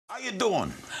How you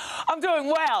doing? I'm doing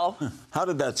well. How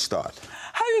did that start?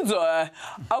 How you doing?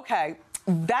 Okay,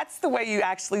 that's the way you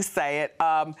actually say it.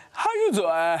 How you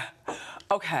doing?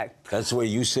 Okay. That's the way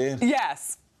you say it?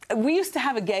 Yes. We used to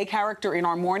have a gay character in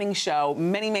our morning show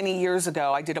many, many years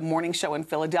ago. I did a morning show in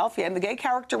Philadelphia, and the gay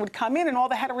character would come in, and all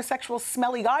the heterosexual,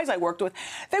 smelly guys I worked with,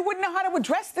 they wouldn't know how to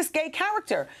address this gay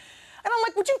character. And I'm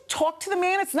like, would you talk to the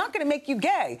man? It's not going to make you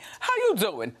gay. How you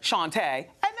doing, Shantae? And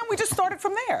then we just started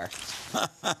from there.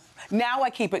 Now I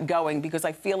keep it going because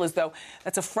I feel as though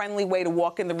that's a friendly way to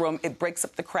walk in the room. It breaks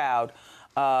up the crowd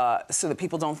so that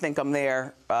people don't think I'm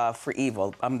there for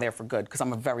evil. I'm there for good because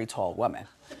I'm a very tall woman.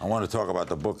 I want to talk about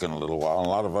the book in a little while and a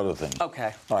lot of other things.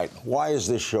 Okay. All right. Why has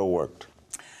this show worked?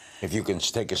 If you can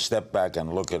take a step back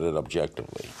and look at it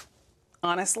objectively.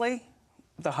 Honestly,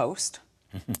 the host.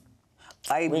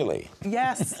 Really?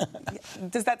 Yes.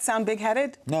 Does that sound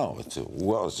big-headed? No, it's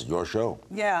your show.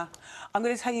 Yeah. I'm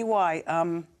going to tell you why.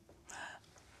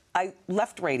 I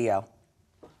left radio,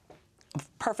 a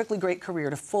perfectly great career,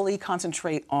 to fully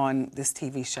concentrate on this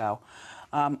TV show.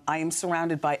 I am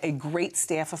surrounded by a great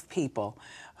staff of people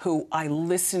who I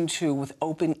listen to with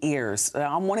open ears.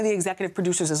 I'm one of the executive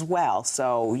producers as well,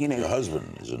 so, you know. Your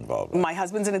husband is involved. My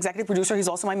husband's an executive producer. He's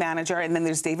also my manager. And then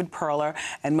there's David Perler,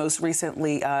 and most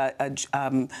recently a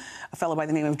fellow by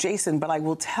the name of Jason. But I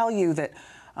will tell you that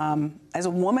as a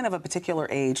woman of a particular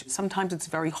age, sometimes it's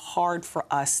very hard for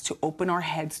us to open our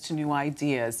heads to new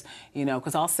ideas, you know,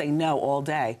 because I'll say no all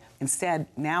day. Instead,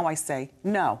 now I say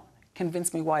no.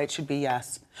 Convince me why it should be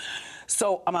yes.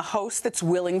 So I'm a host that's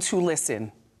willing to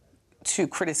listen to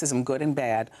criticism, good and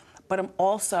bad, but I'm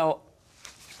also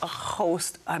a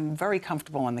host. I'm very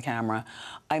comfortable on the camera.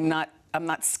 I'm not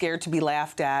scared to be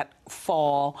laughed at,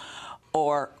 fall,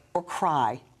 or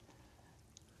cry.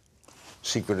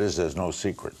 Secret is there's no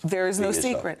secret. There is no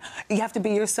secret. You have to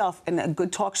be yourself, and a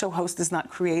good talk show host is not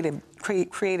created.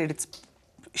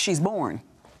 She's born.